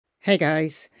Hey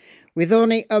guys, with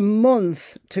only a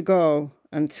month to go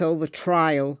until the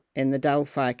trial in the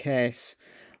Delphi case,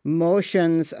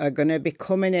 motions are going to be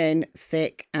coming in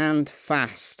thick and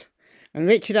fast. And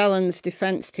Richard Allen's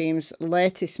defence team's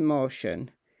latest motion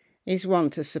is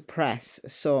one to suppress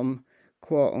some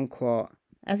quote-unquote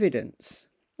evidence.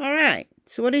 Alright,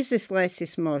 so what is this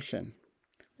latest motion?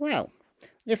 Well,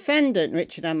 the defendant,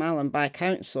 Richard M. Allen, by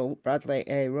counsel Bradley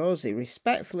A. Rosie,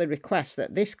 respectfully requests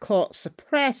that this court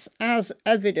suppress as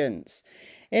evidence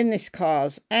in this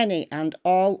cause any and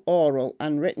all oral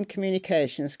and written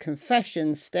communications,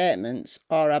 confessions, statements,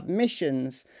 or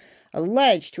admissions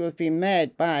alleged to have been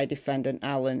made by defendant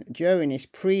Allen during his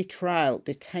pre-trial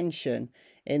detention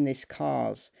in this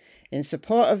cause. In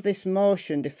support of this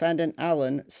motion, defendant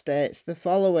Allen states the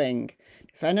following.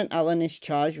 Defendant Allen is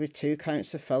charged with 2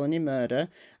 counts of felony murder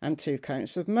and 2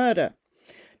 counts of murder.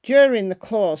 During the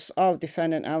course of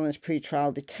defendant Allen's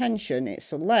pre-trial detention,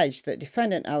 it's alleged that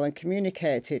defendant Allen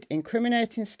communicated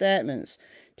incriminating statements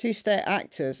to state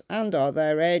actors and or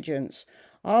their agents,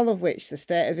 all of which the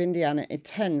state of Indiana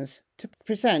intends to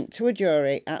present to a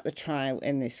jury at the trial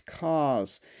in this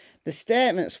cause. The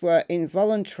statements were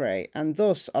involuntary and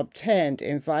thus obtained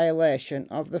in violation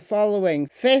of the following: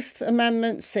 5th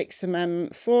Amendment, 6th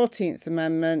Amendment, 14th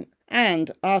Amendment,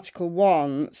 and Article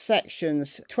 1,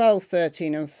 Sections 12,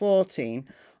 13 and 14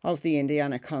 of the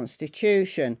Indiana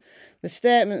Constitution. The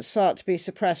statements sought to be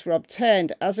suppressed were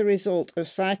obtained as a result of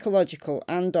psychological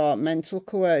and or mental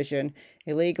coercion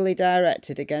illegally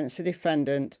directed against the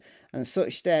defendant, and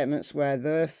such statements were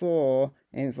therefore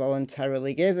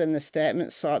involuntarily given. The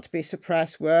statements sought to be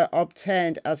suppressed were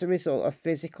obtained as a result of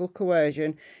physical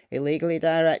coercion illegally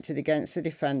directed against the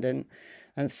defendant,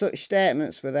 and such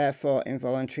statements were therefore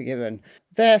involuntarily given.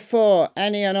 Therefore,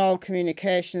 any and all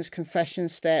communications,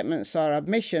 confessions, statements, or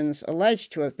admissions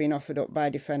alleged to have been offered up by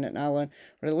defendant Allen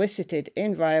were elicited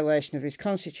in violation of his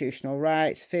constitutional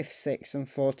rights, 5th, 6th, and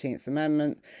 14th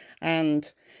Amendment,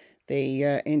 and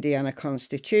the Indiana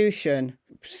Constitution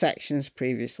sections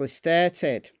previously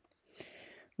stated.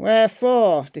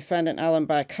 Wherefore, defendant Allen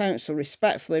by counsel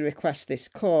respectfully requests this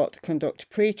court to conduct a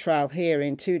pre-trial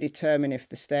hearing to determine if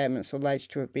the statements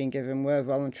alleged to have been given were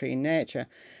voluntary in nature,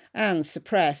 and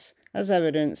suppress as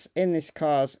evidence in this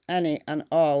cause any and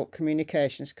all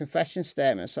communications, confession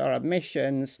statements, or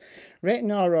admissions,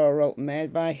 written or oral,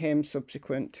 made by him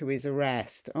subsequent to his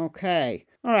arrest. Okay,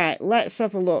 alright, let's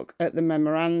have a look at the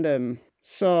memorandum.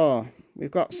 So,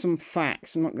 we've got some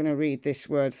facts. I'm not going to read this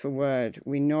word for word.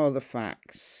 We know the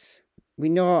facts. We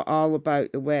know all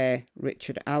about the way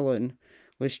Richard Allen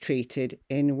was treated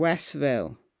in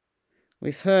Westville.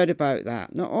 We've heard about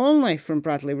that, not only from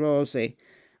Bradley Rosie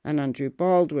and Andrew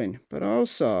Baldwin, but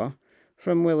also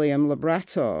from William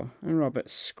Libretto and Robert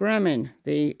Scramin,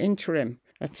 the interim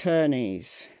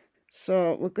attorneys.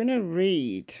 So, we're going to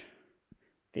read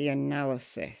the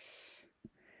analysis.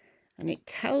 And it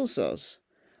tells us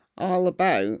all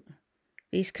about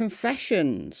these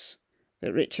confessions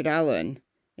that Richard Allen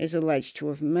is alleged to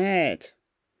have made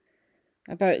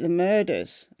about the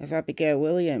murders of Abigail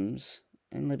Williams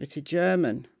and Liberty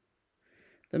German.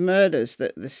 The murders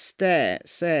that the state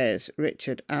says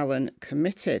Richard Allen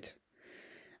committed.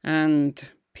 And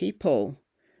people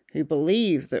who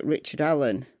believe that Richard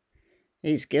Allen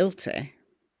is guilty,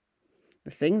 the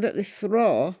thing that they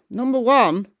throw, number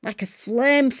one, like a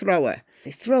flamethrower, they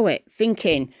throw it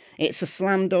thinking it's a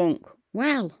slam dunk.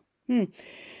 Well, not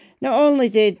only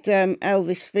did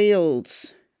Elvis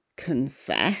Fields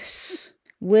confess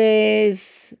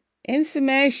with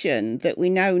information that we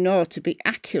now know to be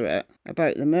accurate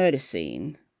about the murder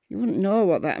scene, you wouldn't know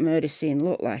what that murder scene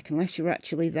looked like unless you were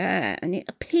actually there. And it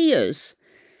appears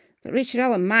that Richard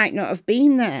Allen might not have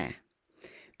been there,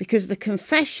 because the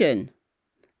confession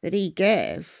that he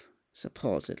gave,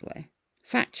 supposedly,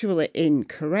 factually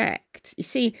incorrect. You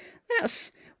see,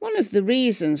 that's one of the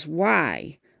reasons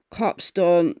why cops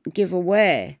don't give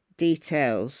away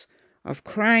details of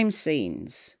crime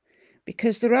scenes,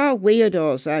 because there are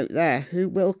weirdos out there who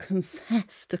will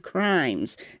confess to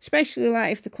crimes, especially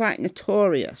like if they're quite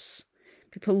notorious.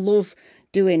 People love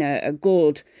doing a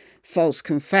good false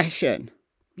confession.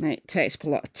 It takes up a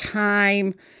lot of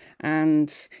time,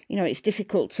 and, you know, it's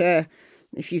difficult to,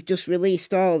 if you've just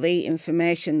released all the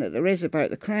information that there is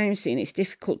about the crime scene, it's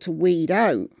difficult to weed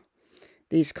out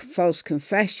these false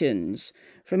confessions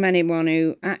from anyone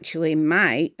who actually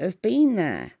might have been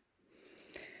there.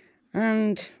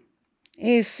 And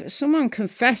if someone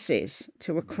confesses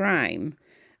to a crime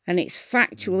and it's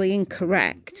factually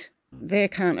incorrect, they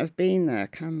can't have been there,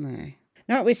 can they?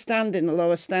 Notwithstanding the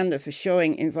lower standard for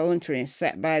showing involuntariness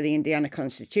set by the Indiana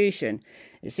Constitution,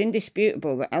 it's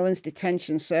indisputable that Allen's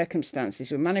detention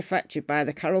circumstances were manufactured by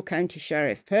the Carroll County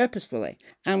Sheriff purposefully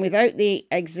and without the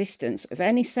existence of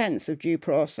any sense of due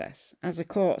process, as the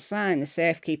court signed the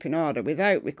safekeeping order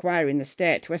without requiring the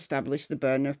state to establish the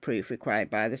burden of proof required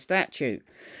by the statute.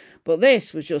 But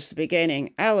this was just the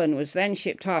beginning. Allen was then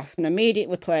shipped off and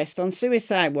immediately placed on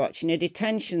suicide watch in a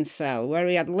detention cell where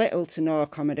he had little to no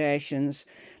accommodations,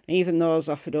 even those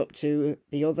offered up to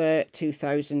the other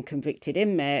 2,000 convicted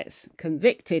inmates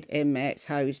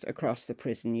housed across the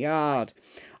prison yard.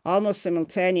 Almost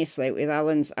simultaneously with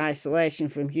Allen's isolation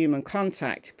from human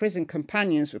contact, prison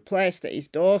companions were placed at his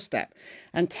doorstep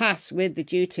and tasked with the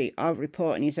duty of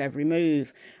reporting his every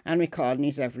move and recording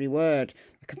his every word.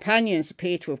 The companions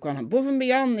appear to have gone above and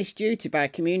beyond this duty by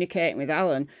communicating with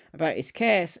Allen about his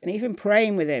case and even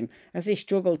praying with him as he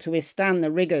struggled to withstand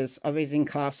the rigours of his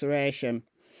incarceration.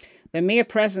 The mere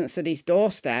presence at his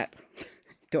doorstep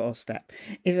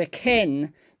is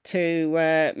akin to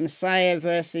Messiah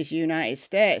versus United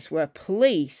States, where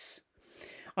police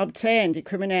obtained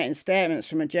incriminating statements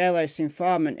from a jailhouse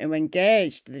informant who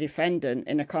engaged the defendant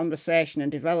in a conversation and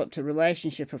developed a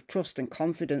relationship of trust and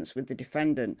confidence with the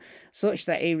defendant, such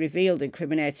that he revealed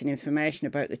incriminating information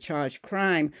about the charged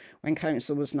crime when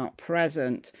counsel was not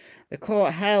present. The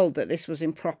court held that this was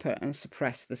improper and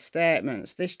suppressed the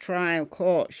statements. This trial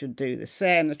court should do the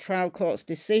same. The trial court's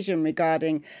decision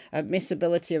regarding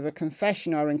admissibility of a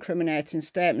confession or incriminating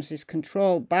statements is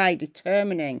controlled by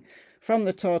determining from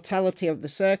the totality of the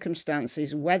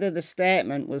circumstances whether the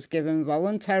statement was given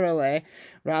voluntarily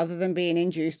rather than being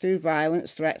induced through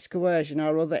violence, threats, coercion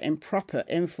or other improper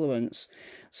influence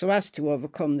so as to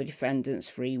overcome the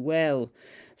defendant's free will.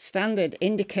 Standard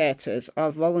indicators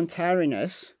of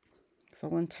voluntariness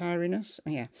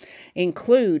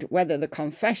include whether the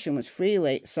confession was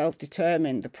freely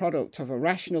self-determined, the product of a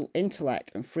rational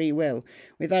intellect and free will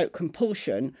without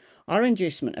compulsion or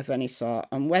inducement of any sort,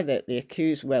 and whether the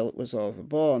accused's will was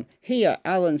overborne. Here,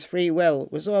 Allen's free will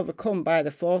was overcome by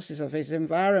the forces of his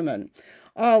environment,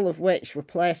 all of which were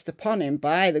placed upon him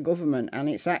by the government and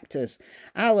its actors.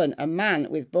 Allen, a man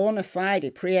with bona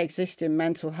fide pre-existing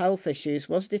mental health issues,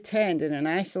 was detained in an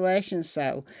isolation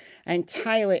cell,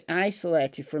 entirely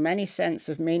isolated from any sense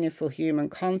of meaningful human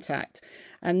contact,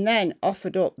 and then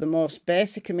offered up the most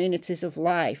basic amenities of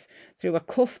life through a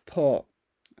cuff port,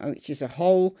 which is a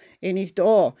hole in his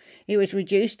door. He was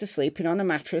reduced to sleeping on a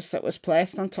mattress that was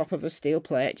placed on top of a steel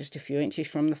plate just a few inches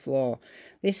from the floor.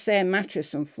 This same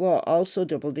mattress and floor also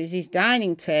doubled as his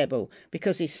dining table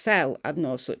because his cell had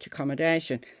no such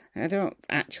accommodation. I don't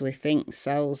actually think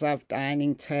cells have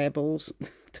dining tables. I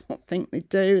don't think they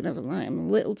do. They have like a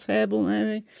little table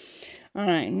maybe. All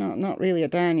right, not really a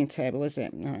dining table, is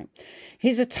it? All right.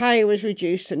 His attire was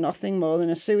reduced to nothing more than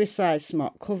a suicide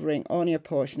smock covering only a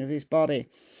portion of his body.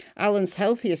 Allen's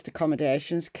healthiest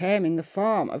accommodations came in the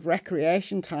form of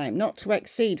recreation time, not to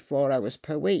exceed 4 hours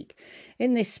per week.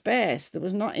 In this space, there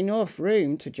was not enough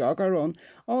room to jog or run,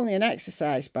 only an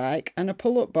exercise bike and a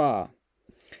pull-up bar.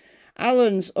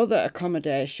 Allen's other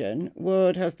accommodation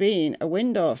would have been a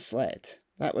window slit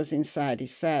that was inside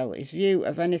his cell. His view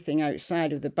of anything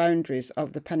outside of the boundaries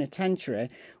of the penitentiary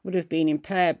would have been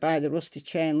impaired by the rusty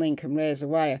chain link and razor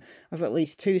wire of at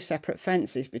least 2 separate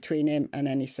fences between him and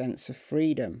any sense of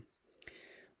freedom.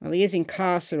 Well, he is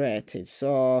incarcerated,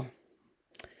 so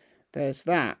there's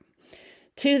that.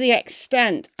 To the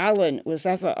extent Allen was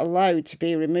ever allowed to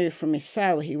be removed from his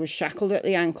cell, he was shackled at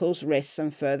the ankles, wrists,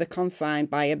 and further confined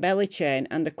by a belly chain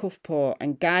and a cuff port,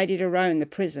 and guided around the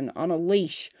prison on a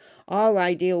leash, all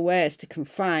ideal ways to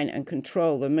confine and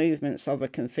control the movements of a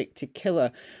convicted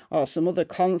killer or some other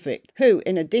convict who,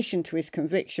 in addition to his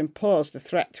conviction, posed a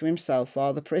threat to himself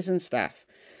or the prison staff.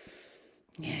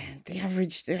 Yeah, the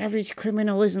average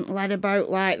criminal isn't led about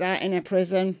like that in a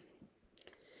prison.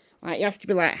 Like, you have to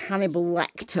be like Hannibal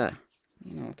Lecter,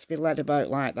 to be led about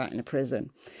like that in a prison.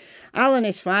 Allen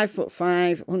is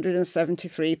 5'5",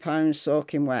 173 pounds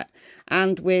soaking wet,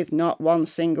 and with not one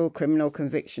single criminal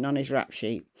conviction on his rap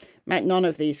sheet. Met none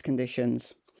of these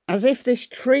conditions. As if this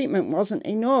treatment wasn't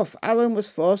enough, Allen was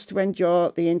forced to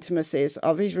endure the intimacies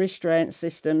of his restraint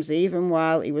systems even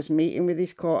while he was meeting with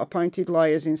his court-appointed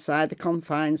lawyers inside the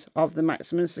confines of the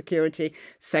maximum security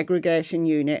segregation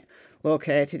unit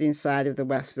located inside of the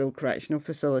Westville Correctional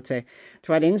Facility.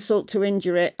 To add insult to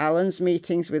injury, Allen's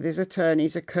meetings with his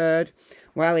attorneys occurred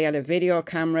while he had a video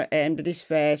camera aimed at his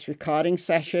face, recording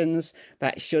sessions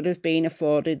that should have been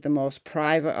afforded the most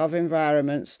private of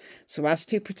environments so as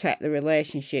to protect the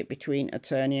relationship between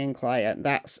attorney and client.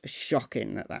 That's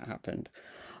shocking that happened.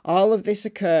 All of this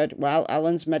occurred while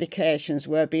Alan's medications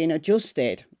were being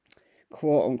adjusted,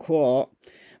 quote unquote,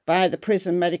 by the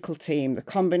prison medical team, the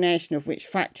combination of which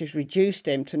factors reduced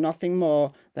him to nothing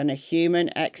more than a human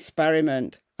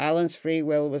experiment. Alan's free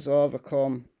will was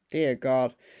overcome. Dear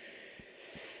God.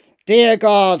 Dear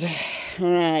God.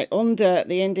 All right. Under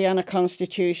the Indiana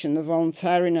Constitution, the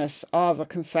voluntariness of a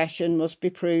confession must be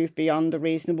proved beyond a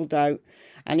reasonable doubt.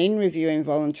 And in reviewing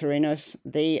voluntariness,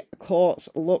 the courts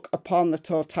look upon the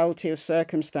totality of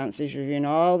circumstances, reviewing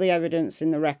all the evidence in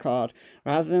the record,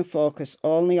 rather than focus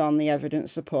only on the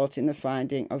evidence supporting the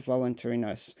finding of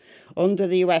voluntariness. Under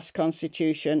the US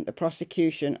Constitution, the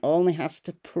prosecution only has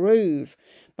to prove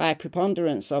by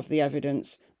preponderance of the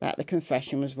evidence that the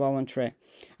confession was voluntary.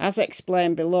 As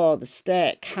explained below, the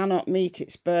state cannot meet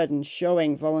its burden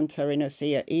showing voluntariness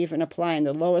here, even applying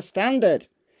the lower standard.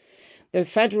 The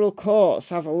federal courts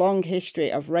have a long history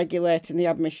of regulating the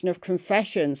admission of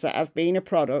confessions that have been a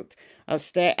product of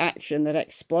state action that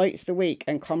exploits the weak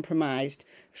and compromised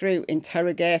through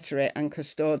interrogatory and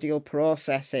custodial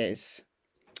processes.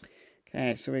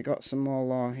 Okay, so we got some more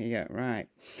law here, right.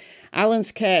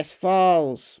 Alan's case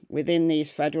falls within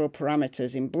these federal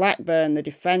parameters. In Blackburn, the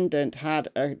defendant had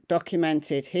a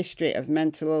documented history of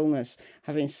mental illness,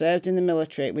 having served in the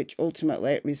military, which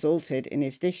ultimately resulted in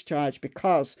his discharge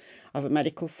because of a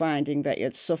medical finding that he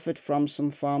had suffered from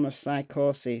some form of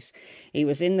psychosis. He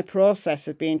was in the process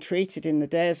of being treated in the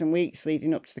days and weeks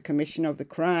leading up to the commission of the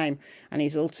crime and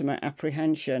his ultimate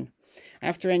apprehension.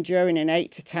 After enduring an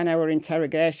 8 to 10 hour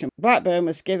interrogation, Blackburn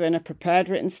was given a prepared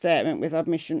written statement with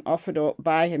admission offered up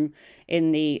by him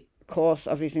in the course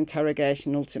of his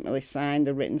interrogation, ultimately signed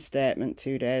the written statement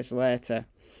 2 days later.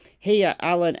 Here,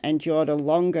 Alan endured a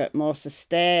longer, more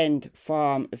sustained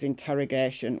form of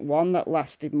interrogation, one that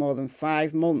lasted more than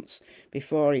 5 months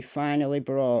before he finally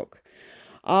broke.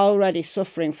 Already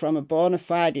suffering from a bona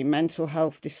fide mental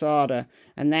health disorder,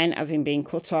 and then having been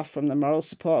cut off from the moral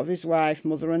support of his wife,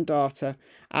 mother and daughter,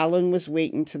 Alan was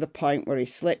weakened to the point where he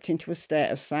slipped into a state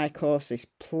of psychosis,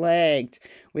 plagued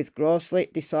with grossly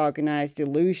disorganized,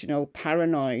 delusional,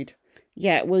 paranoid.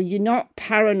 Yeah, well, you're not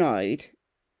paranoid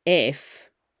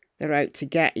if they're out to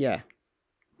get you.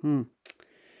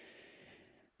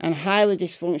 And highly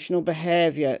dysfunctional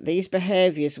behaviour. These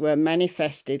behaviours were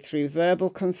manifested through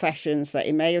verbal confessions that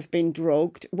he may have been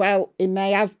drugged. Well, he may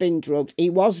have been drugged. He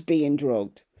was being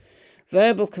drugged.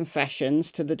 Verbal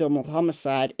confessions to the double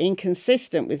homicide,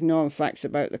 inconsistent with known facts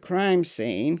about the crime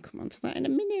scene. Come on to that in a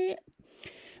minute.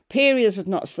 Periods of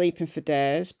not sleeping for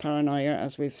days, paranoia,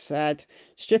 as we've said,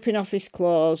 stripping off his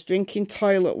clothes, drinking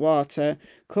toilet water,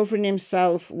 covering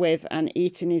himself with and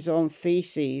eating his own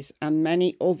feces, and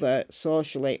many other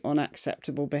socially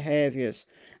unacceptable behaviours.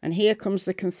 And here comes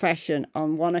the confession.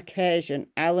 On one occasion,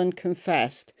 Alan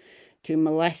confessed to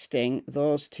molesting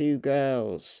those 2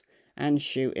 girls and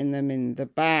shooting them in the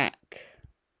back.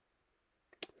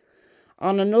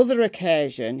 On another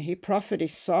occasion, he proffered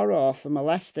his sorrow for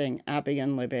molesting Abby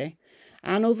and Libby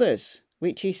and others,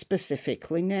 which he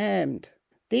specifically named.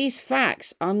 These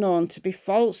facts are known to be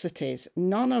falsities,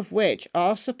 none of which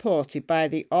are supported by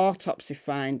the autopsy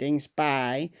findings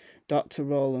by Dr.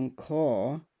 Roland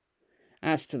Core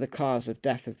as to the cause of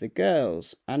death of the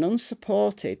girls, and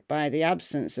unsupported by the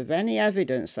absence of any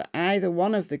evidence that either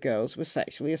one of the girls was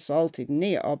sexually assaulted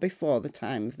near or before the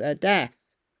time of their death.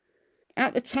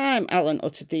 At the time Alan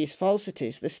uttered these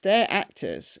falsities, the state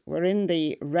actors were in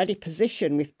the ready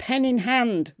position with pen in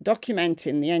hand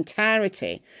documenting the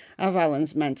entirety of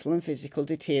Alan's mental and physical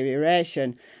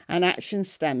deterioration and actions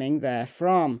stemming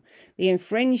therefrom. The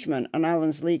infringement on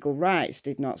Alan's legal rights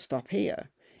did not stop here.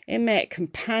 Inmate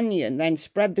Companion then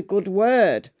spread the good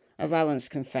word of Alan's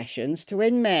confessions to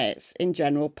inmates in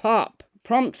general pop,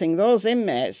 prompting those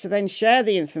inmates to then share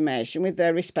the information with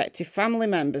their respective family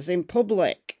members in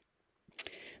public.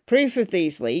 Proof of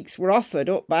these leaks were offered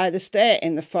up by the state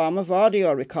in the form of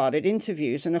audio-recorded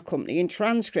interviews and accompanying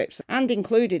transcripts, and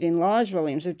included in large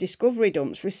volumes of discovery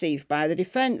dumps received by the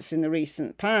defence in the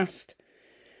recent past.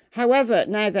 However,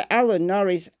 neither Alan nor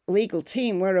his legal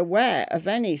team were aware of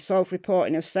any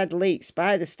self-reporting of said leaks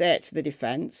by the state to the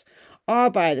defence or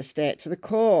by the state to the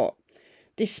court,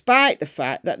 despite the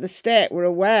fact that the state were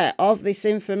aware of this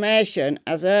information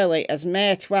as early as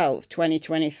May 12,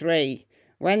 2023.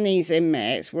 When these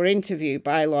inmates were interviewed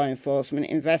by law enforcement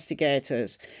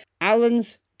investigators.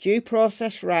 Alan's due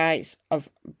process rights have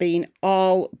been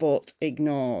all but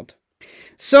ignored.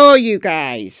 So, you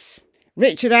guys,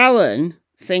 Richard Allen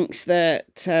thinks that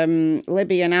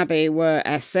Libby and Abby were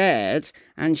essayed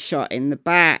and shot in the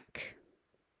back.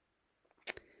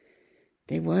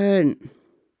 They weren't.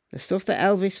 The stuff that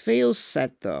Elvis Fields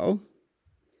said, though,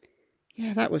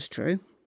 Yeah, that was true.